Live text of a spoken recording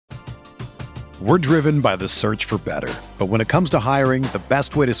We're driven by the search for better. But when it comes to hiring, the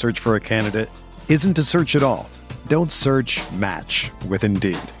best way to search for a candidate isn't to search at all. Don't search, match with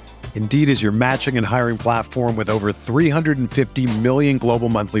Indeed. Indeed is your matching and hiring platform with over 350 million global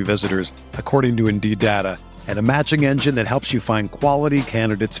monthly visitors, according to Indeed data, and a matching engine that helps you find quality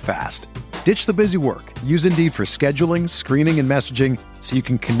candidates fast. Ditch the busy work. Use Indeed for scheduling, screening, and messaging so you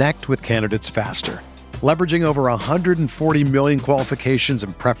can connect with candidates faster. Leveraging over 140 million qualifications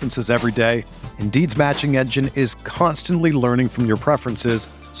and preferences every day, Indeed's matching engine is constantly learning from your preferences,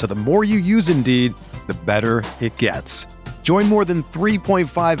 so the more you use Indeed, the better it gets. Join more than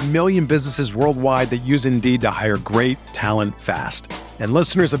 3.5 million businesses worldwide that use Indeed to hire great talent fast. And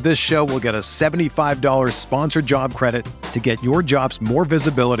listeners of this show will get a $75 sponsored job credit to get your jobs more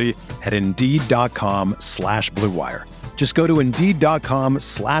visibility at Indeed.com/Blue Wire. Just go to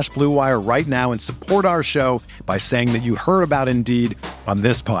Indeed.com/Blue Wire right now and support our show by saying that you heard about Indeed on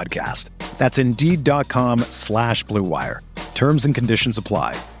this podcast. That's Indeed.com/Blue Wire. Terms and conditions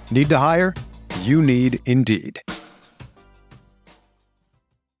apply. Need to hire? You need Indeed.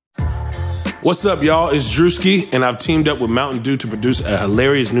 What's up, y'all? It's Drewski, and I've teamed up with Mountain Dew to produce a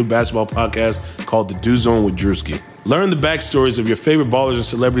hilarious new basketball podcast called The Dew Zone with Drewski. Learn the backstories of your favorite ballers and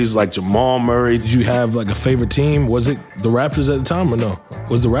celebrities like Jamal Murray. Did you have like a favorite team? Was it the Raptors at the time or no?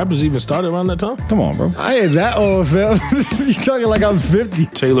 Was the Raptors even started around that time? Come on, bro. I ain't that old, fam. You talking like I'm 50.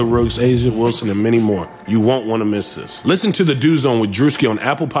 Taylor Rooks, Asia Wilson, and many more. You won't want to miss this. Listen to The Dew Zone with Drewski on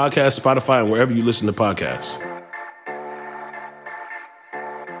Apple Podcasts, Spotify, and wherever you listen to podcasts.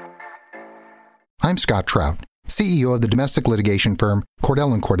 I'm Scott Trout, CEO of the domestic litigation firm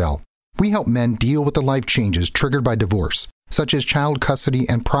Cordell & Cordell. We help men deal with the life changes triggered by divorce, such as child custody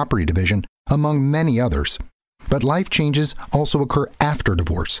and property division, among many others. But life changes also occur after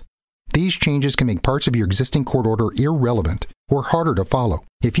divorce. These changes can make parts of your existing court order irrelevant or harder to follow.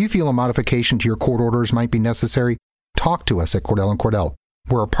 If you feel a modification to your court orders might be necessary, talk to us at Cordell & Cordell.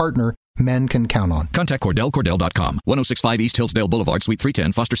 We're a partner men can count on. Contact CordellCordell.com, 1065 East Hillsdale Boulevard, Suite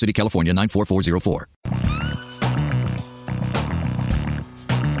 310, Foster City, California, 94404.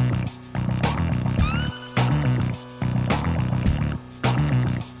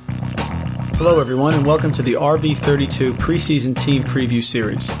 Hello, everyone, and welcome to the RV32 preseason team preview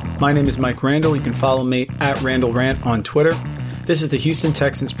series. My name is Mike Randall. You can follow me at RandallRant on Twitter. This is the Houston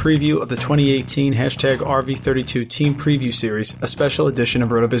Texans preview of the 2018 #RV32 Team Preview Series, a special edition of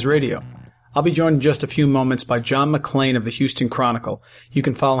RotoViz Radio. I'll be joined in just a few moments by John McClain of the Houston Chronicle. You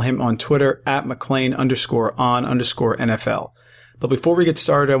can follow him on Twitter at McClain_on_NFL. But before we get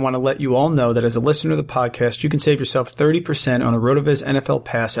started, I want to let you all know that as a listener to the podcast, you can save yourself 30% on a RotoViz NFL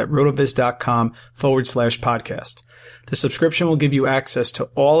pass at rotoviz.com/podcast. The subscription will give you access to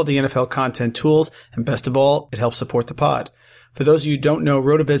all of the NFL content tools, and best of all, it helps support the pod. For those of you who don't know,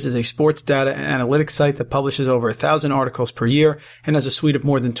 RotoViz is a sports data and analytics site that publishes over 1,000 articles per year and has a suite of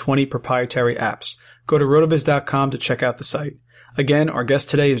more than 20 proprietary apps. Go to rotoviz.com to check out the site. Again, our guest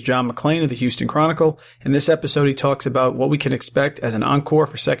today is John McClain of the Houston Chronicle. In this episode, he talks about what we can expect as an encore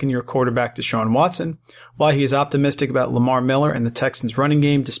for second-year quarterback Deshaun Watson, why he is optimistic about Lamar Miller and the Texans' running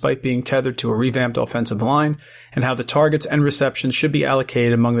game despite being tethered to a revamped offensive line, and how the targets and receptions should be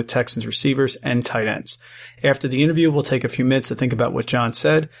allocated among the Texans' receivers and tight ends. After the interview, we'll take a few minutes to think about what John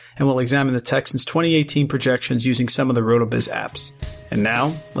said, and we'll examine the Texans' 2018 projections using some of the RotoViz apps. And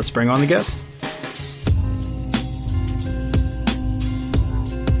now, let's bring on the guest.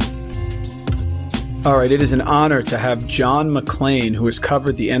 All right, it is an honor to have John McClain, who has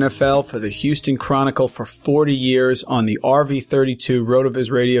covered the NFL for the Houston Chronicle for 40 years on the RV32 RotoViz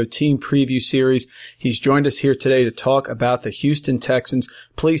Radio Team Preview Series. He's joined us here today to talk about the Houston Texans.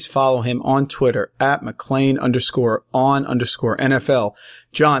 Please follow him on Twitter at McClain_on_NFL.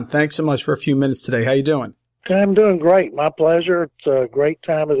 John, thanks so much for a few minutes today. How you doing? I'm doing great. My pleasure. It's a great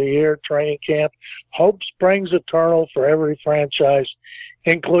time of the year, training camp. Hope springs eternal for every franchise,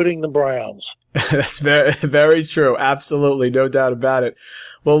 including the Browns. That's very, very true. Absolutely. No doubt about it.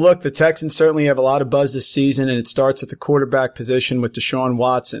 Well, look, the Texans certainly have a lot of buzz this season, and it starts at the quarterback position with Deshaun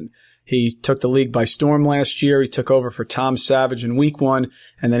Watson. He took the league by storm last year. He took over for Tom Savage in week 1,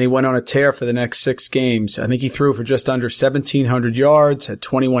 and then he went on a tear for the next 6 games. I think he threw for just under 1,700 yards, had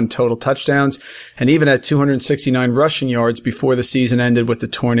 21 total touchdowns, and even had 269 rushing yards before the season ended with the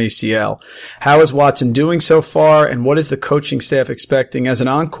torn ACL. How is Watson doing so far, and what is the coaching staff expecting as an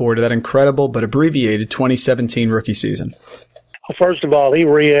encore to that incredible but abbreviated 2017 rookie season? Well, first of all, he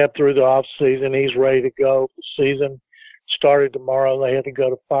rehabbed through the offseason. He's ready to go. The season started tomorrow. They had to go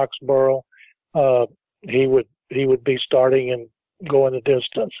to Foxborough. He would be starting and going the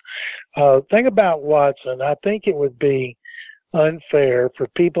distance. Thing about Watson, I think it would be unfair for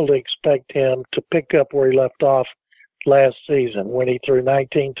people to expect him to pick up where he left off last season when he threw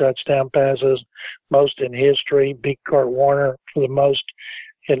 19 touchdown passes, most in history, beat Kurt Warner for the most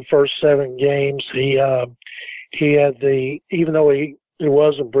in first 7 games. He had even though it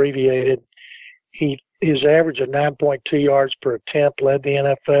was abbreviated, his average of 9.2 yards per attempt led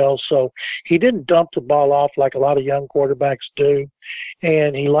the NFL. So he didn't dump the ball off like a lot of young quarterbacks do,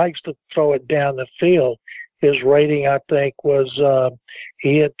 and he likes to throw it down the field. His rating, I think, was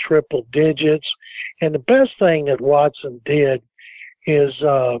he hit triple digits. And the best thing that Watson did is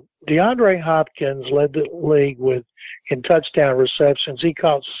DeAndre Hopkins led the league in touchdown receptions. He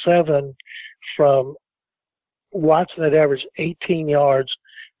caught 7 from Watson that averaged 18 yards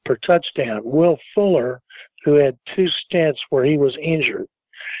per touchdown. Will Fuller, who had 2 stints where he was injured,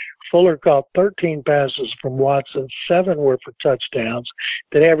 Fuller caught 13 passes from Watson, 7 were for touchdowns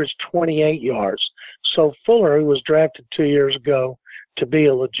that averaged 28 yards. So Fuller, who was drafted 2 years ago to be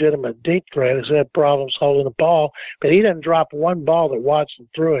a legitimate deep threat, has had problems holding the ball, but he didn't drop one ball that Watson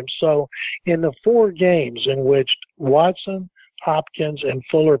threw him. So in the 4 games in which Watson, Hopkins, and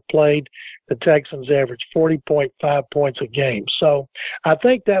Fuller played, the Texans averaged 40.5 points a game. So I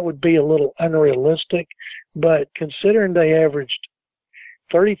think that would be a little unrealistic, but considering they averaged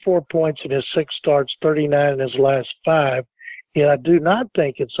 34 points in his 6 starts, 39 in his last 5, I do not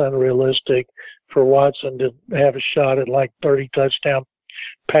think it's unrealistic for Watson to have a shot at like 30 touchdown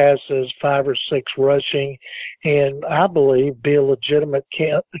passes, 5 or 6 rushing, and I believe be a legitimate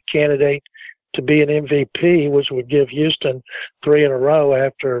candidate to be an MVP, which would give Houston 3 in a row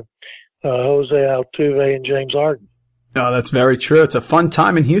after Jose Altuve and James Harden. Oh, that's very true. It's a fun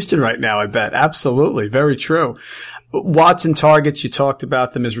time in Houston right now, I bet. Absolutely. Very true. Watson targets, you talked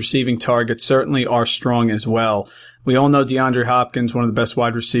about them as receiving targets, certainly are strong as well. We all know DeAndre Hopkins, one of the best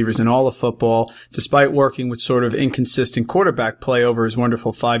wide receivers in all of football, despite working with sort of inconsistent quarterback play over his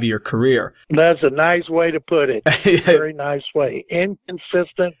wonderful 5-year career. That's a nice way to put it. Very nice way.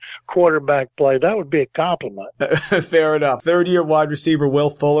 Inconsistent quarterback play. That would be a compliment. Fair enough. 3rd-year wide receiver Will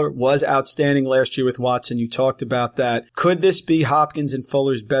Fuller was outstanding last year with Watson. You talked about that. Could this be Hopkins and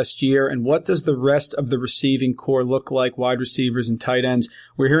Fuller's best year? And what does the rest of the receiving core look like, wide receivers and tight ends?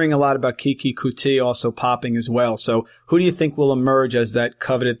 We're hearing a lot about Keke Coutee also popping as well. So who do you think will emerge as that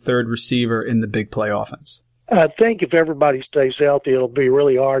coveted 3rd receiver in the big play offense? I think if everybody stays healthy, it'll be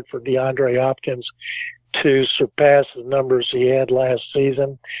really hard for DeAndre Hopkins to surpass the numbers he had last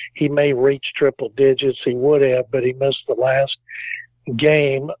season. He may reach triple digits. He would have, but he missed the last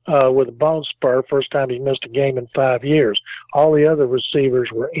game with a bone spur. First time he missed a game in 5 years. All the other receivers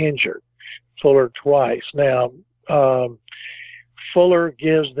were injured. Fuller twice. Now, Fuller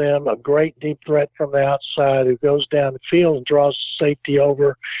gives them a great deep threat from the outside who goes down the field and draws safety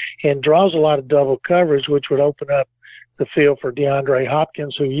over and draws a lot of double coverage, which would open up the field for DeAndre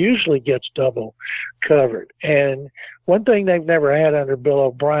Hopkins, who usually gets double covered. And one thing they've never had under Bill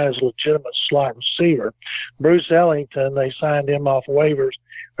O'Brien is a legitimate slot receiver. Bruce Ellington, they signed him off waivers,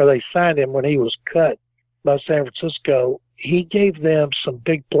 or they signed him when he was cut by San Francisco. He gave them some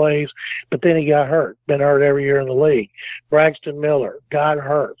big plays, but then he got hurt. Been hurt every year in the league. Braxton Miller got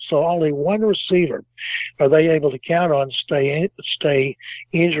hurt. So only one receiver are they able to count on to stay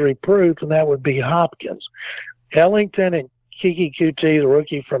injury-proof, and that would be Hopkins. Ellington and Keke Coutee, the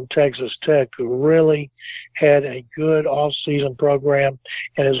rookie from Texas Tech, who really had a good off-season program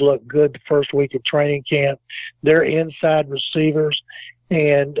and has looked good the first week of training camp. They're inside receivers.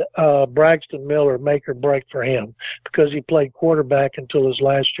 And Braxton Miller, make or break for him, because he played quarterback until his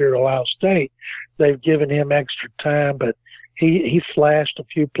last year at Ohio State. They've given him extra time, but he flashed a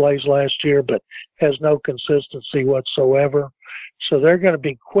few plays last year, but has no consistency whatsoever. So they're going to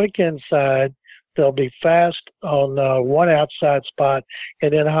be quick inside. They'll be fast on one outside spot,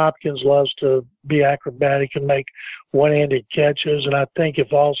 and then Hopkins loves to be acrobatic and make one-handed catches. And I think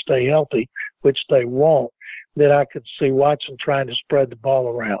if all stay healthy, which they won't, that I could see Watson trying to spread the ball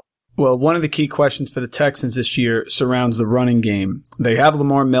around. Well, one of the key questions for the Texans this year surrounds the running game. They have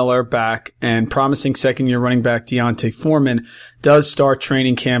Lamar Miller back, and promising 2nd-year running back Deontay Foreman does start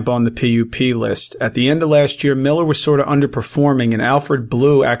training camp on the PUP list. At the end of last year, Miller was sort of underperforming, and Alfred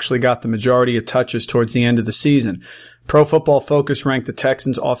Blue actually got the majority of touches towards the end of the season. Pro Football Focus ranked the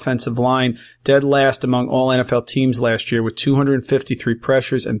Texans' offensive line dead last among all NFL teams last year with 253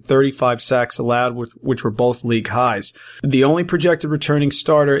 pressures and 35 sacks allowed, which were both league highs. The only projected returning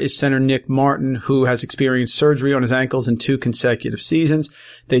starter is center Nick Martin, who has experienced surgery on his ankles in 2 consecutive seasons.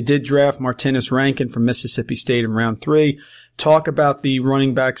 They did draft Martinez Rankin from Mississippi State in round 3. Talk about the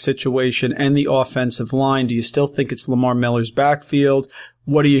running back situation and the offensive line. Do you still think it's Lamar Miller's backfield?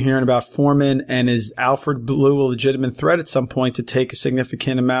 What are you hearing about Foreman? And is Alfred Blue a legitimate threat at some point to take a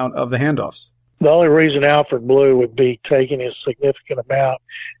significant amount of the handoffs? The only reason Alfred Blue would be taking a significant amount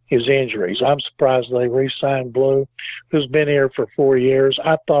is injuries. I'm surprised they re-signed Blue, who's been here for 4 years.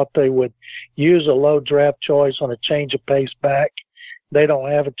 I thought they would use a low draft choice on a change of pace back. They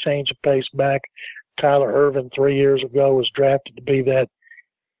don't have a change of pace back. Tyler Ervin 3 years ago was drafted to be that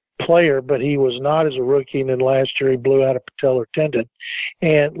player, but he was not as a rookie, and then last year he blew out a patellar tendon.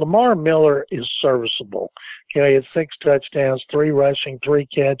 And Lamar Miller is serviceable. You know, he had 6 touchdowns, 3 rushing, 3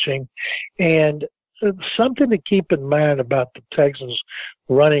 catching. And something to keep in mind about the Texans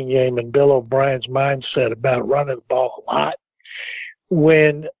running game and Bill O'Brien's mindset about running the ball a lot.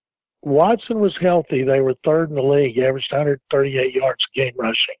 When Watson was healthy, they were 3rd in the league, averaged 138 yards a game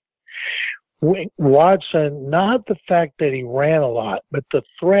rushing. Watson, not the fact that he ran a lot, but the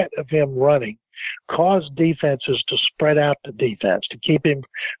threat of him running caused defenses to spread out the defense, to keep him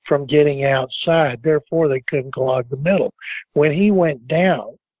from getting outside. Therefore, they couldn't clog the middle. When he went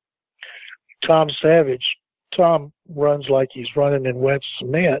down, Tom runs like he's running in wet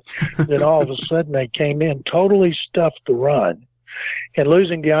cement. Then all of a sudden they came in, totally stuffed the run. And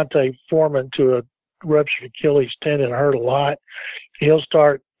losing Deontay Foreman to a ruptured Achilles tendon hurt a lot.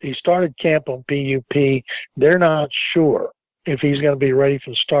 He started camp on PUP. They're not sure if he's going to be ready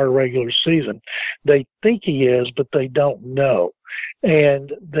for the start of regular season. They think he is, but they don't know.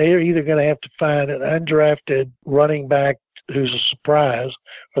 And they're either going to have to find an undrafted running back who's a surprise,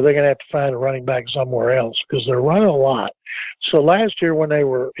 or they're going to have to find a running back somewhere else because they're running a lot. So last year when they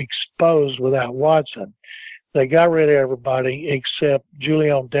were exposed without Watson, they got rid of everybody except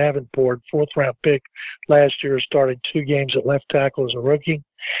Julian Davenport, 4th-round pick last year, started 2 games at left tackle as a rookie,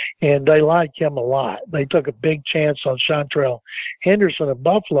 and they like him a lot. They took a big chance on Chantrell Henderson of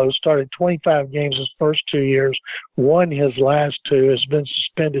Buffalo, started 25 games his first 2 years, won his last 2, has been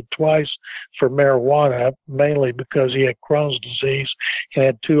suspended twice for marijuana, mainly because he had Crohn's disease and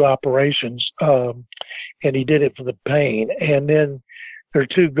had 2 operations, and he did it for the pain. And then there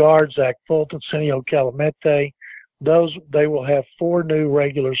are 2 guards, Zach Fulton, Senio Calamete. They will have 4 new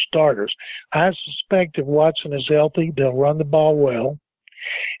regular starters. I suspect if Watson is healthy, they'll run the ball well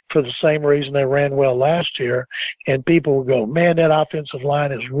for the same reason they ran well last year. And people will go, man, that offensive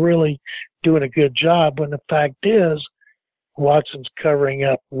line is really doing a good job. When the fact is, Watson's covering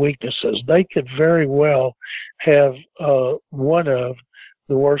up weaknesses. They could very well have one of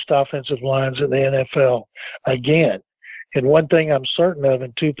the worst offensive lines in the NFL again. And one thing I'm certain of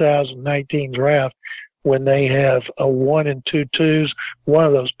in 2019 draft, when they have a 1 and 2 twos, one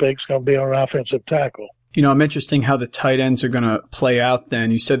of those picks is going to be on an offensive tackle. You know, I'm interested how the tight ends are going to play out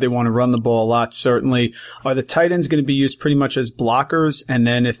then. You said they want to run the ball a lot, certainly. Are the tight ends going to be used pretty much as blockers, and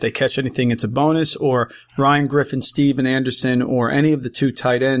then if they catch anything, it's a bonus? Or Ryan Griffin, Steven Anderson, or any of the 2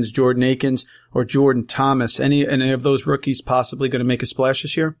 tight ends, Jordan Akins or Jordan Thomas, any of those rookies possibly going to make a splash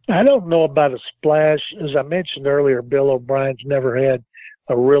this year? I don't know about a splash. As I mentioned earlier, Bill O'Brien's never had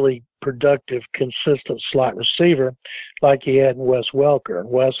a really productive, consistent slot receiver like he had in Wes Welker. And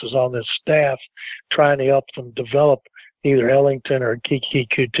Wes is on this staff trying to help them develop either Ellington or Kiki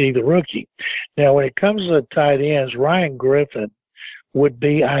Kuti, the rookie. Now, when it comes to the tight ends, Ryan Griffin would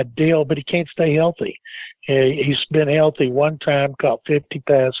be ideal, but he can't stay healthy. He's been healthy one time, caught 50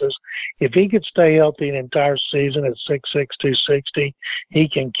 passes. If he could stay healthy an entire season at 6'6", 260, he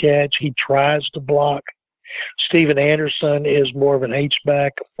can catch. He tries to block. Steven Anderson is more of an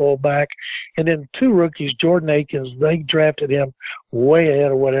H-back, a fullback. And then 2 rookies, Jordan Akins, they drafted him way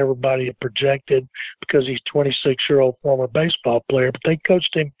ahead of what everybody had projected because he's a 26-year-old former baseball player. But they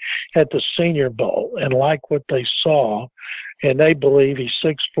coached him at the Senior Bowl and like what they saw, and they believe he's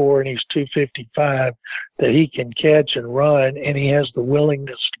 6'4" and he's 255, that he can catch and run, and he has the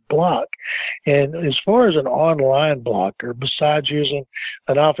willingness to block. And as far as an on-line blocker, besides using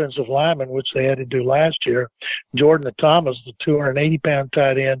an offensive lineman, which they had to do last year, Jordan Thomas, the 280-pound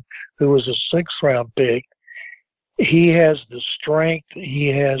tight end who was a 6th-round pick, he has the strength, he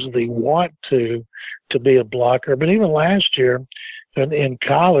has the want to be a blocker. But even last year, in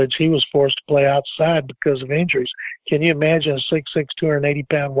college, he was forced to play outside because of injuries. Can you imagine a 6'6",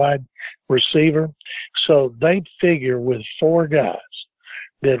 280-pound wide receiver? So they figure with 4 guys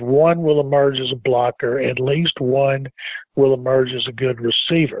that one will emerge as a blocker, at least one will emerge as a good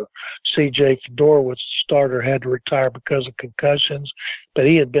receiver. C.J. Fedorowicz, the starter, had to retire because of concussions, but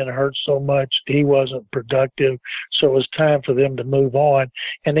he had been hurt so much he wasn't productive, so it was time for them to move on.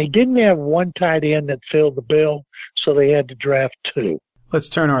 And they didn't have one tight end that filled the bill, so they had to draft 2. Let's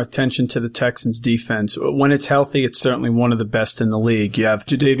turn our attention to the Texans defense. When it's healthy, it's certainly one of the best in the league. You have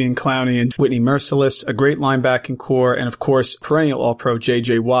Jadeveon Clowney and Whitney Mercilus, a great linebacking core, and of course, perennial All-Pro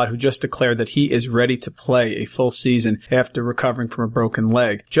J.J. Watt, who just declared that he is ready to play a full season after recovering from a broken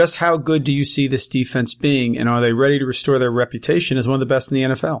leg. Just how good do you see this defense being, and are they ready to restore their reputation as one of the best in the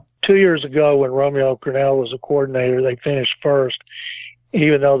NFL? 2 years ago, when Romeo Crennel was a coordinator, they finished first,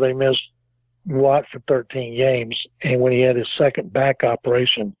 even though they missed Watt for 13 games, and when he had his second back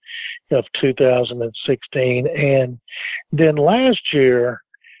operation of 2016. And then last year,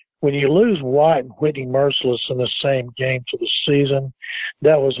 when you lose Watt and Whitney Mercilus in the same game for the season,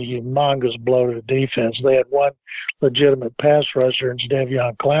 that was a humongous blow to the defense. They had one legitimate pass rusher in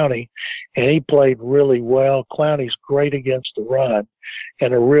Jadeveon Clowney, and he played really well. Clowney's great against the run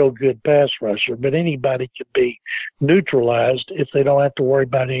and a real good pass rusher, but anybody can be neutralized if they don't have to worry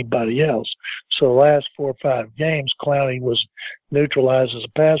about anybody else. So the last 4 or 5 games, Clowney was neutralized as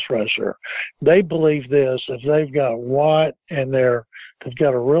a pass rusher. They believe this: if they've got Watt and they've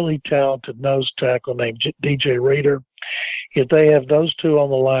got a really talented nose tackle named DJ Reader, if they have those two on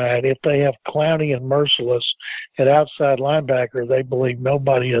the line, if they have Clowney and Mercilus at outside linebacker, they believe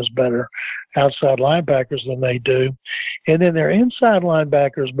nobody has better outside linebackers than they do. And then their inside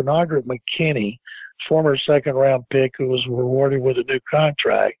linebackers, Benardrick McKinney, former second-round pick who was rewarded with a new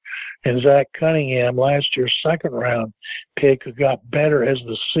contract, and Zach Cunningham, last year's second-round pick, who got better as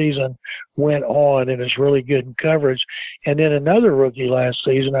the season went on and is really good in coverage. And then another rookie last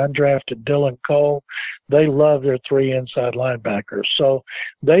season, undrafted Dylan Cole. They love their 3 inside linebackers. So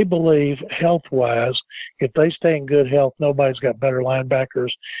they believe, health-wise, if they stay in good health, nobody's got better linebackers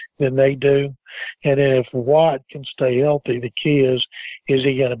than they do. And then if Watt can stay healthy, the key is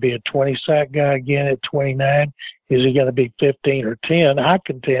he going to be a 20-sack guy again at 29? Is he going to be 15 or 10? I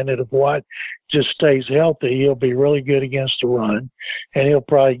contend that if Watt just stays healthy, he'll be really good against the run, and he'll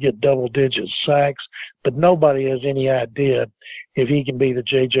probably get double-digit sacks. But nobody has any idea if he can be the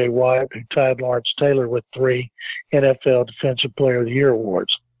J.J. Watt who tied Lawrence Taylor with 3 NFL Defensive Player of the Year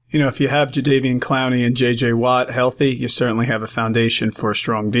awards. You know, if you have Jadeveon Clowney and J.J. Watt healthy, you certainly have a foundation for a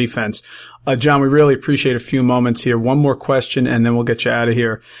strong defense. John, we really appreciate a few moments here. One more question, and then we'll get you out of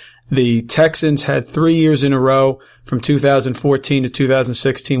here. The Texans had 3 years in a row from 2014 to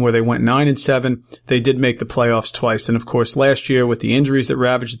 2016 where they went 9-7. They did make the playoffs twice. And of course, last year with the injuries that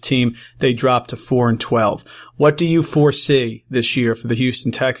ravaged the team, they dropped to 4-12. What do you foresee this year for the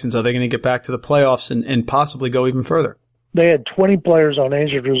Houston Texans? Are they going to get back to the playoffs and possibly go even further? They had 20 players on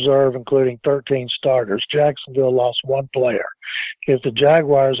injured reserve, including 13 starters. Jacksonville lost 1 player. If the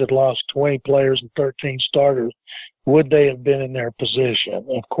Jaguars had lost 20 players and 13 starters, would they have been in their position?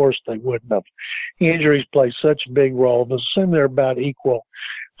 Of course they wouldn't have. Injuries play such a big role, but assume they're about equal.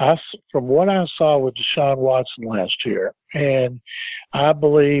 From what I saw with Deshaun Watson last year, and I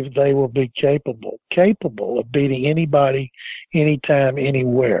believe they will be capable of beating anybody, anytime,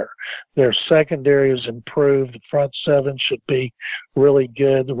 anywhere. Their secondary is improved. The front 7 should be really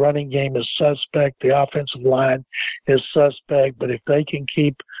good. The running game is suspect. The offensive line is suspect. But if they can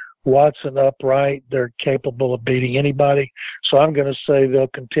keep Watson upright, they're capable of beating anybody. So I'm going to say they'll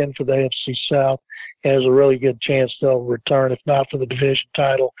contend for the AFC South, and there's a really good chance they'll return, if not for the division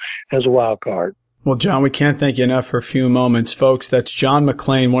title, as a wild card. Well, John, we can't thank you enough for a few moments. Folks, that's John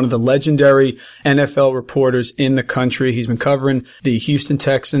McClain, one of the legendary NFL reporters in the country. He's been covering the Houston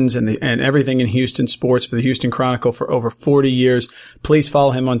Texans and everything in Houston sports for the Houston Chronicle for over 40 years. Please follow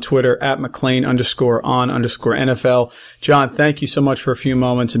him on Twitter at McClain_on_NFL. John, thank you so much for a few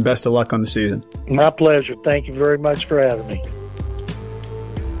moments and best of luck on the season. My pleasure. Thank you very much for having me.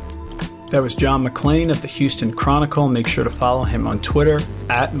 That was John McClain of the Houston Chronicle. Make sure to follow him on Twitter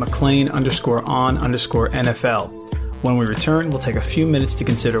at McClain_on_NFL. When we return, we'll take a few minutes to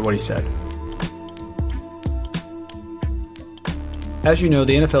consider what he said. As you know,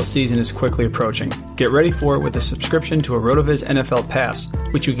 the NFL season is quickly approaching. Get ready for it with a subscription to a RotoViz NFL Pass,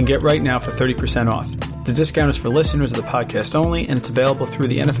 which you can get right now for 30% off. The discount is for listeners of the podcast only, and it's available through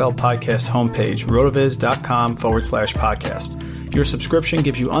the NFL Podcast homepage, rotoviz.com/podcast. Your subscription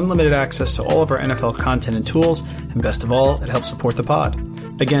gives you unlimited access to all of our NFL content and tools, and best of all, it helps support the pod.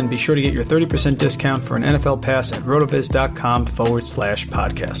 Again, be sure to get your 30% discount for an NFL Pass at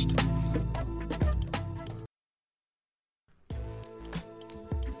rotoviz.com/podcast.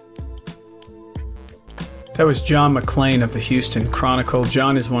 That was John McClain of the Houston Chronicle.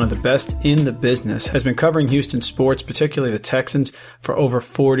 John is one of the best in the business, has been covering Houston sports, particularly the Texans, for over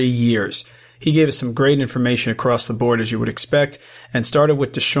 40 years. He gave us some great information across the board, as you would expect, and started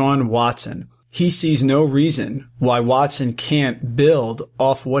with Deshaun Watson. He sees no reason why Watson can't build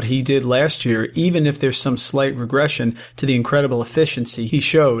off what he did last year, even if there's some slight regression to the incredible efficiency he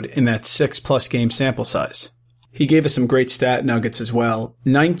showed in that 6+ game sample size. He gave us some great stat nuggets as well.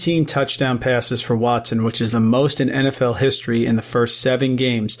 19 touchdown passes for Watson, which is the most in NFL history in the first 7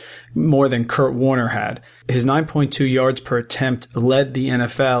 games, more than Kurt Warner had. His 9.2 yards per attempt led the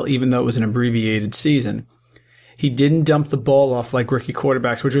NFL, even though it was an abbreviated season. He didn't dump the ball off like rookie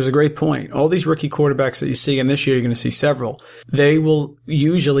quarterbacks, which was a great point. All these rookie quarterbacks that you see, and this year you're going to see several, they will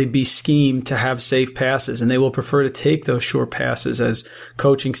usually be schemed to have safe passes, and they will prefer to take those short passes as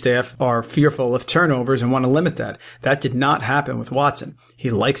coaching staff are fearful of turnovers and want to limit that. That did not happen with Watson.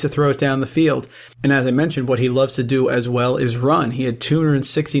 He likes to throw it down the field. And as I mentioned, what he loves to do as well is run. He had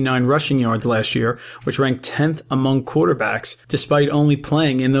 269 rushing yards last year, which ranked 10th among quarterbacks, despite only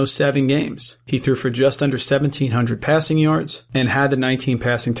playing in those 7 games. He threw for just under 1,700 passing yards and had the 19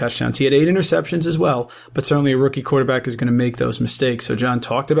 passing touchdowns. He had 8 interceptions as well, but certainly a rookie quarterback is going to make those mistakes. So John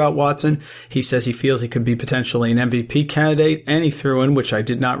talked about Watson. He says he feels he could be potentially an MVP candidate, and he threw in, which I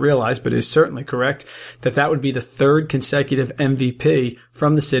did not realize, but is certainly correct, that would be the 3rd consecutive MVP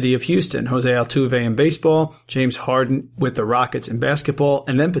from the city of Houston. Jose Altuve in baseball, James Harden with the Rockets in basketball,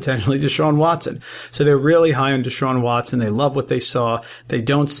 and then potentially Deshaun Watson. So they're really high on Deshaun Watson. They love what they saw. They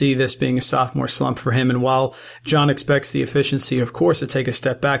don't see this being a sophomore slump for him. And while John expects the efficiency, of course, to take a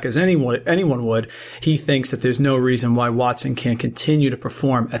step back as anyone would, he thinks that there's no reason why Watson can't continue to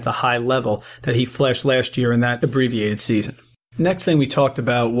perform at the high level that he flashed last year in that abbreviated season. Next thing we talked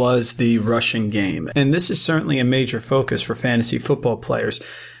about was the rushing game, and this is certainly a major focus for fantasy football players.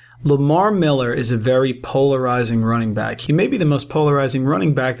 Lamar Miller is a very polarizing running back. He may be the most polarizing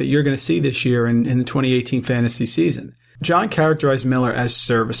running back that you're going to see this year in the 2018 fantasy season. John characterized Miller as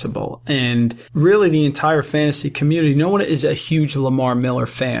serviceable, and really the entire fantasy community, no one is a huge Lamar Miller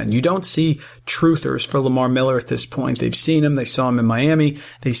fan. You don't see truthers for Lamar Miller at this point. They've seen him. They saw him in Miami.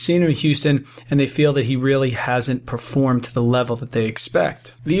 They've seen him in Houston, and they feel that he really hasn't performed to the level that they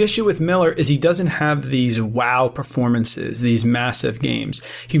expect. The issue with Miller is he doesn't have these wow performances, these massive games.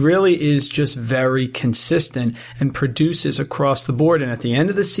 He really is just very consistent and produces across the board. And at the end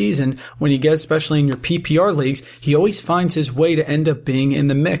of the season, when you get, especially in your PPR leagues, he always finds his way to end up being in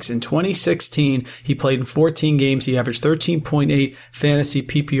the mix. In 2016, he played in 14 games. He averaged 13.8 fantasy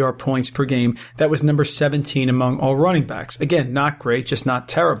PPR points per game. That was number 17 among all running backs. Again, not great, just not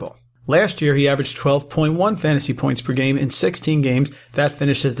terrible. Last year, he averaged 12.1 fantasy points per game in 16 games. That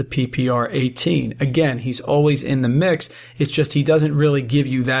finished as the PPR 18. Again, he's always in the mix. It's just he doesn't really give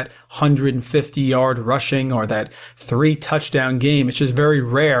you that 150-yard rushing or that 3-touchdown game. It's just very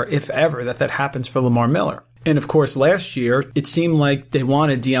rare, if ever, that happens for Lamar Miller. And of course, last year, it seemed like they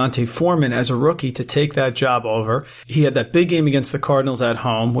wanted D'Onta Foreman as a rookie to take that job over. He had that big game against the Cardinals at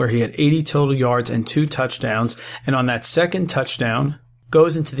home where he had 80 total yards and 2 touchdowns. And on that second touchdown,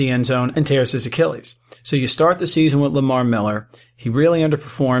 goes into the end zone and tears his Achilles. So you start the season with Lamar Miller. He really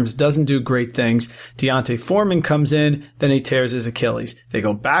underperforms, doesn't do great things. D'Onta Foreman comes in, then he tears his Achilles. They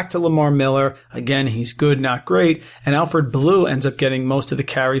go back to Lamar Miller. Again, he's good, not great. And Alfred Blue ends up getting most of the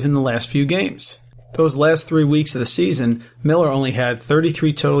carries in the last few games. Those last 3 weeks of the season, Miller only had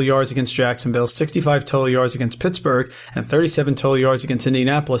 33 total yards against Jacksonville, 65 total yards against Pittsburgh, and 37 total yards against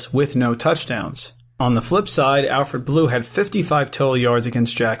Indianapolis with no touchdowns. On the flip side, Alfred Blue had 55 total yards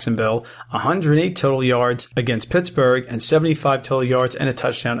against Jacksonville, 108 total yards against Pittsburgh, and 75 total yards and a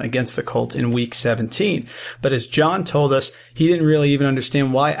touchdown against the Colts in Week 17. But as John told us, he didn't really even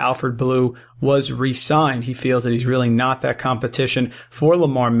understand why Alfred Blue was re-signed. He feels that he's really not that competition for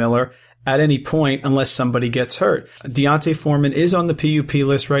Lamar Miller at any point unless somebody gets hurt. D'Onta Foreman is on the PUP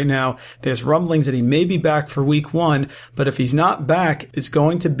list right now. There's rumblings that he may be back for Week 1, but if he's not back, it's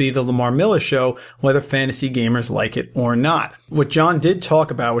going to be the Lamar Miller show, whether fantasy gamers like it or not. What John did talk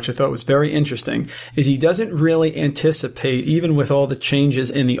about, which I thought was very interesting, is he doesn't really anticipate, even with all the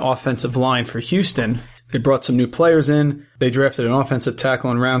changes in the offensive line for Houston. They brought some new players in. They drafted an offensive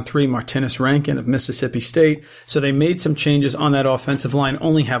tackle in round 3, Martinez Rankin of Mississippi State. So they made some changes on that offensive line,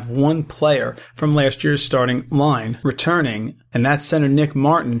 only have one player from last year's starting line returning, and that's center Nick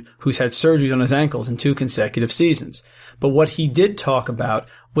Martin, who's had surgeries on his ankles in 2 consecutive seasons. But what he did talk about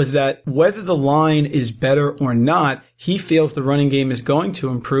was that whether the line is better or not, he feels the running game is going to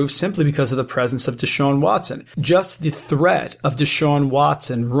improve simply because of the presence of Deshaun Watson. Just the threat of Deshaun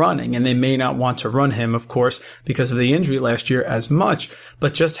Watson running, and they may not want to run him, of course, because of the injury last year as much,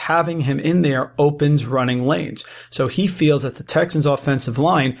 but just having him in there opens running lanes. So he feels that the Texans' offensive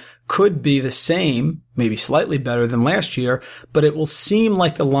line could be the same, maybe slightly better than last year, but it will seem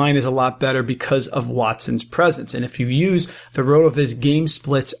like the line is a lot better because of Watson's presence. And if you use the RotoViz Game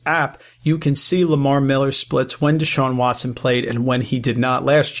Splits app, you can see Lamar Miller's splits when Deshaun Watson played and when he did not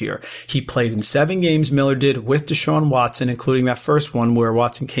last year. He played in 7 games, Miller did, with Deshaun Watson, including that first one where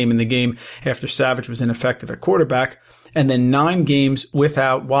Watson came in the game after Savage was ineffective at quarterback, and then 9 games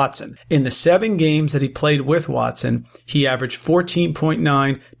without Watson. In the 7 games that he played with Watson, he averaged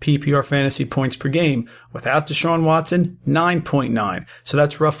 14.9 PPR fantasy points per game. Without Deshaun Watson, 9.9. So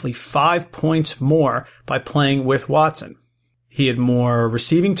that's roughly 5 points more by playing with Watson. He had more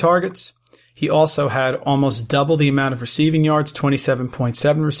receiving targets. He also had almost double the amount of receiving yards,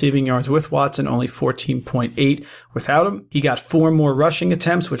 27.7 receiving yards with Watson, only 14.8 without him. He got 4 more rushing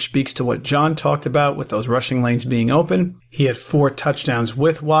attempts, which speaks to what John talked about with those rushing lanes being open. He had 4 touchdowns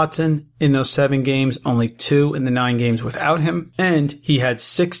with Watson in those 7 games, only 2 in the 9 games without him. And he had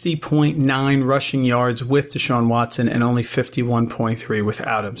 60.9 rushing yards with Deshaun Watson and only 51.3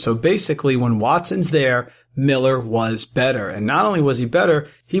 without him. So basically, when Watson's there, Miller was better. And not only was he better,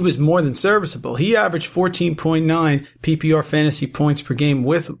 he was more than serviceable. He averaged 14.9 PPR fantasy points per game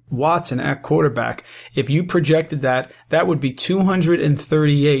with Watson at quarterback. If you projected that, that would be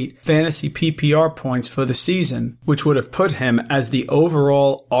 238 fantasy PPR points for the season, which would have put him as the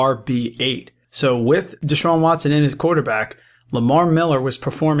overall RB8. So with Deshaun Watson in his quarterback, Lamar Miller was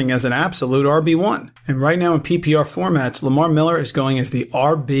performing as an absolute RB1. And right now in PPR formats, Lamar Miller is going as the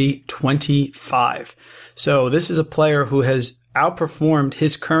RB25. So this is a player who has outperformed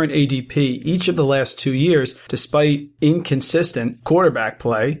his current ADP each of the last 2 years, despite inconsistent quarterback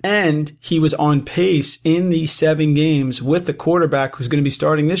play. And he was on pace in the 7 games with the quarterback who's going to be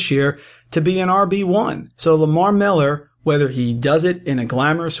starting this year to be an RB1. So Lamar Miller, whether he does it in a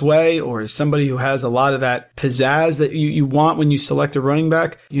glamorous way or is somebody who has a lot of that pizzazz that you want when you select a running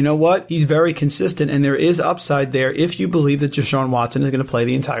back, you know what? He's very consistent, and there is upside there if you believe that Deshaun Watson is going to play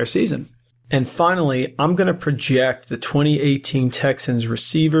the entire season. And finally, I'm going to project the 2018 Texans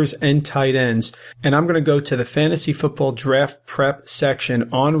receivers and tight ends, and I'm going to go to the fantasy football draft prep section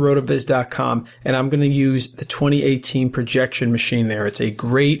on rotoviz.com, and I'm going to use the 2018 projection machine there. It's a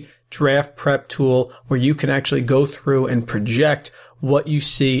great draft prep tool where you can actually go through and project what you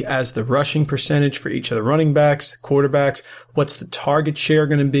see as the rushing percentage for each of the running backs, the quarterbacks, what's the target share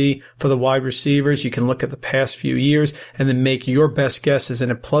going to be for the wide receivers. You can look at the past few years and then make your best guesses,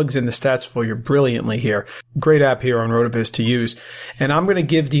 and it plugs in the stats for you brilliantly here. Great app here on RotoViz to use. And I'm going to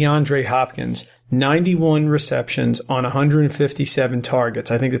give DeAndre Hopkins 91 receptions on 157 targets.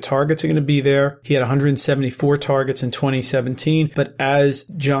 I think the targets are going to be there. He had 174 targets in 2017, but as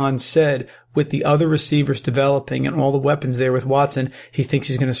John said, with the other receivers developing and all the weapons there with Watson, he thinks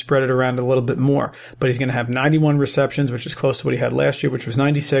he's going to spread it around a little bit more. But he's going to have 91 receptions, which is close to what he had last year, which was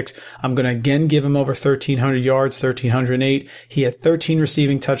 96. I'm going to again give him over 1,300 yards, 1,308. He had 13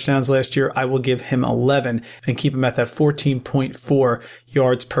 receiving touchdowns last year. I will give him 11 and keep him at that 14.4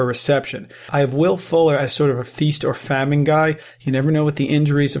 yards per reception. I have Will Fuller as sort of a feast or famine guy. You never know with the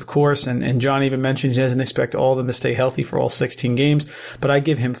injuries, of course, and John even mentioned he doesn't expect all of them to stay healthy for all 16 games, but I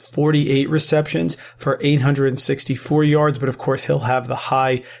give him 48 receptions for 864 yards, but of course he'll have the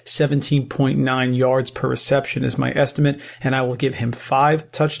high 17.9 yards per reception is my estimate, and I will give him 5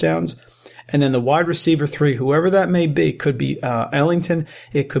 touchdowns. And then the wide receiver 3, whoever that may be, could be Ellington,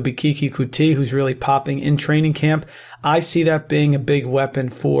 it could be Kiki Kuti, who's really popping in training camp. I see that being a big weapon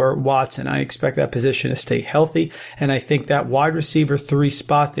for Watson. I expect that position to stay healthy, and I think that wide receiver 3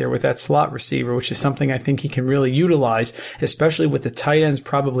 spot there with that slot receiver, which is something I think he can really utilize, especially with the tight ends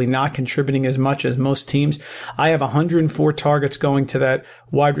probably not contributing as much as most teams. I have 104 targets going to that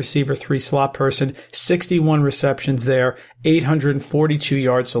wide receiver 3 slot person, 61 receptions there, 842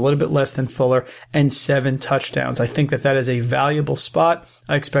 yards, so a little bit less than Fuller, and 7 touchdowns. I think that is a valuable spot.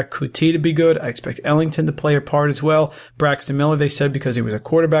 I expect Kuti to be good. I expect Ellington to play a part as well. Braxton Miller, they said, because he was a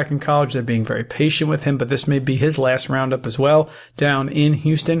quarterback in college, they're being very patient with him, but this may be his last roundup as well down in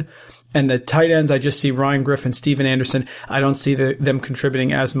Houston. And the tight ends, I just see Ryan Griffin, Steven Anderson. I don't see them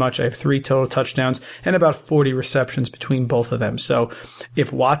contributing as much. I have 3 total touchdowns and about 40 receptions between both of them. So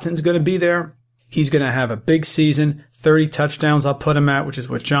if Watson's going to be there, he's going to have a big season. 30 touchdowns I'll put him at, which is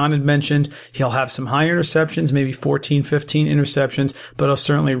what John had mentioned. He'll have some high interceptions, maybe 14, 15 interceptions, but he'll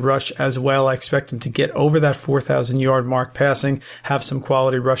certainly rush as well. I expect him to get over that 4,000 yard mark passing, have some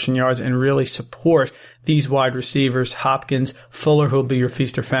quality rushing yards, and really support these wide receivers, Hopkins, Fuller, who'll be your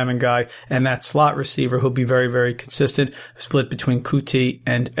feast or famine guy, and that slot receiver who'll be very, very consistent, split between Kuti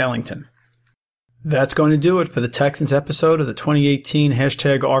and Ellington. That's going to do it for the Texans episode of the 2018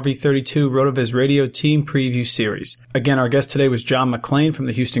 #RV32 RotoViz Radio Team Preview Series. Again, our guest today was John McClain from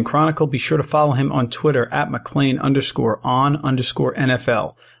the Houston Chronicle. Be sure to follow him on Twitter at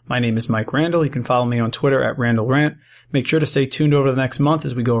McClain_on_NFL. My name is Mike Randall. You can follow me on Twitter at RandallRant. Make sure to stay tuned over the next month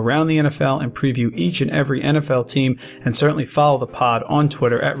as we go around the NFL and preview each and every NFL team, and certainly follow the pod on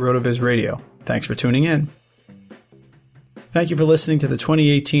Twitter at RotoViz Radio. Thanks for tuning in. Thank you for listening to the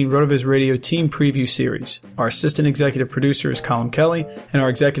 2018 RotoViz Radio Team Preview Series. Our assistant executive producer is Colin Kelly, and our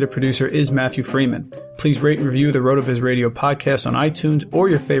executive producer is Matthew Freeman. Please rate and review the RotoViz Radio podcast on iTunes or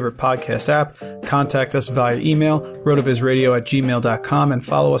your favorite podcast app. Contact us via email, rotovizradio@gmail.com, and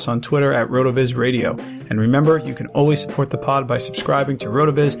follow us on Twitter at RotoVizRadio. And remember, you can always support the pod by subscribing to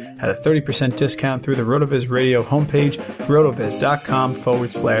RotoViz at a 30% discount through the RotoViz Radio homepage,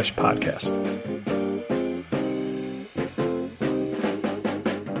 rotoviz.com/podcast.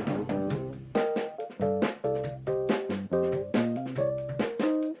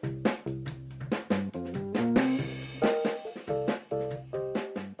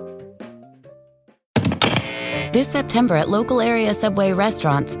 This September at local area Subway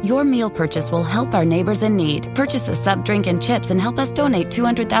restaurants, your meal purchase will help our neighbors in need. Purchase a sub, drink, and chips and help us donate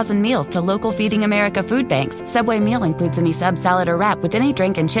 200,000 meals to local Feeding America food banks. Subway meal includes any sub, salad, or wrap with any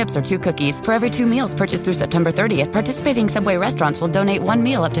drink and chips or 2 cookies. For every 2 meals purchased through September 30th, participating Subway restaurants will donate 1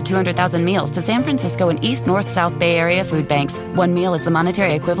 meal up to 200,000 meals to San Francisco and East, North, South Bay Area food banks. 1 meal is the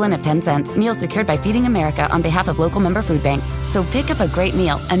monetary equivalent of 10 cents. Meals secured by Feeding America on behalf of local member food banks. So pick up a great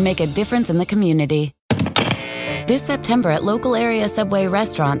meal and make a difference in the community. This September at local area Subway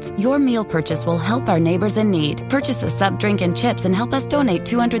restaurants, your meal purchase will help our neighbors in need. Purchase a sub, drink, and chips and help us donate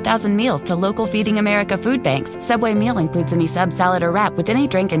 200,000 meals to local Feeding America food banks. Subway meal includes any sub, salad, or wrap with any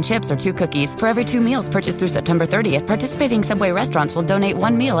drink and chips or 2 cookies. For every 2 meals purchased through September 30th, participating Subway restaurants will donate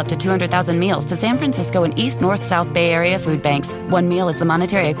 1 meal up to 200,000 meals to San Francisco and East, North, South Bay Area food banks. 1 meal is the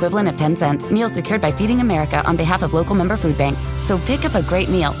monetary equivalent of 10 cents. Meals secured by Feeding America on behalf of local member food banks. So pick up a great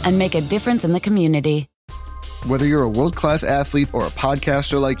meal and make a difference in the community. Whether you're a world-class athlete or a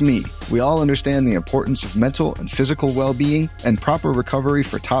podcaster like me, we all understand the importance of mental and physical well-being and proper recovery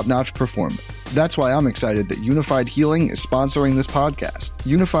for top-notch performance. That's why I'm excited that Unified Healing is sponsoring this podcast.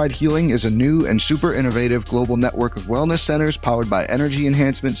 Unified Healing is a new and super innovative global network of wellness centers powered by Energy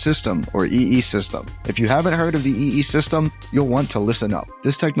Enhancement System, or EE System. If you haven't heard of the EE System, you'll want to listen up.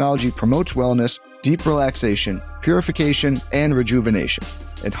 This technology promotes wellness, deep relaxation, purification, and rejuvenation.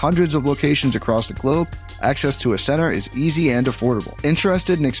 At hundreds of locations across the globe, access to a center is easy and affordable.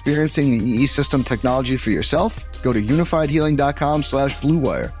 Interested in experiencing the EE System technology for yourself? Go to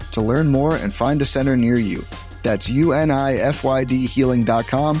unifiedhealing.com/bluewire to learn more and find a center near you. That's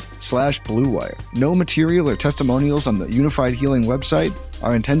UNIFYDhealing.com/bluewire. No material or testimonials on the Unified Healing website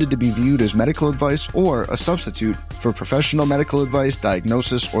are intended to be viewed as medical advice or a substitute for professional medical advice,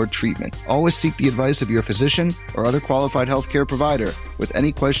 diagnosis, or treatment. Always seek the advice of your physician or other qualified healthcare provider with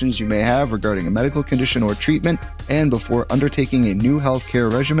any questions you may have regarding a medical condition or treatment and before undertaking a new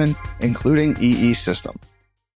healthcare regimen, including EE System.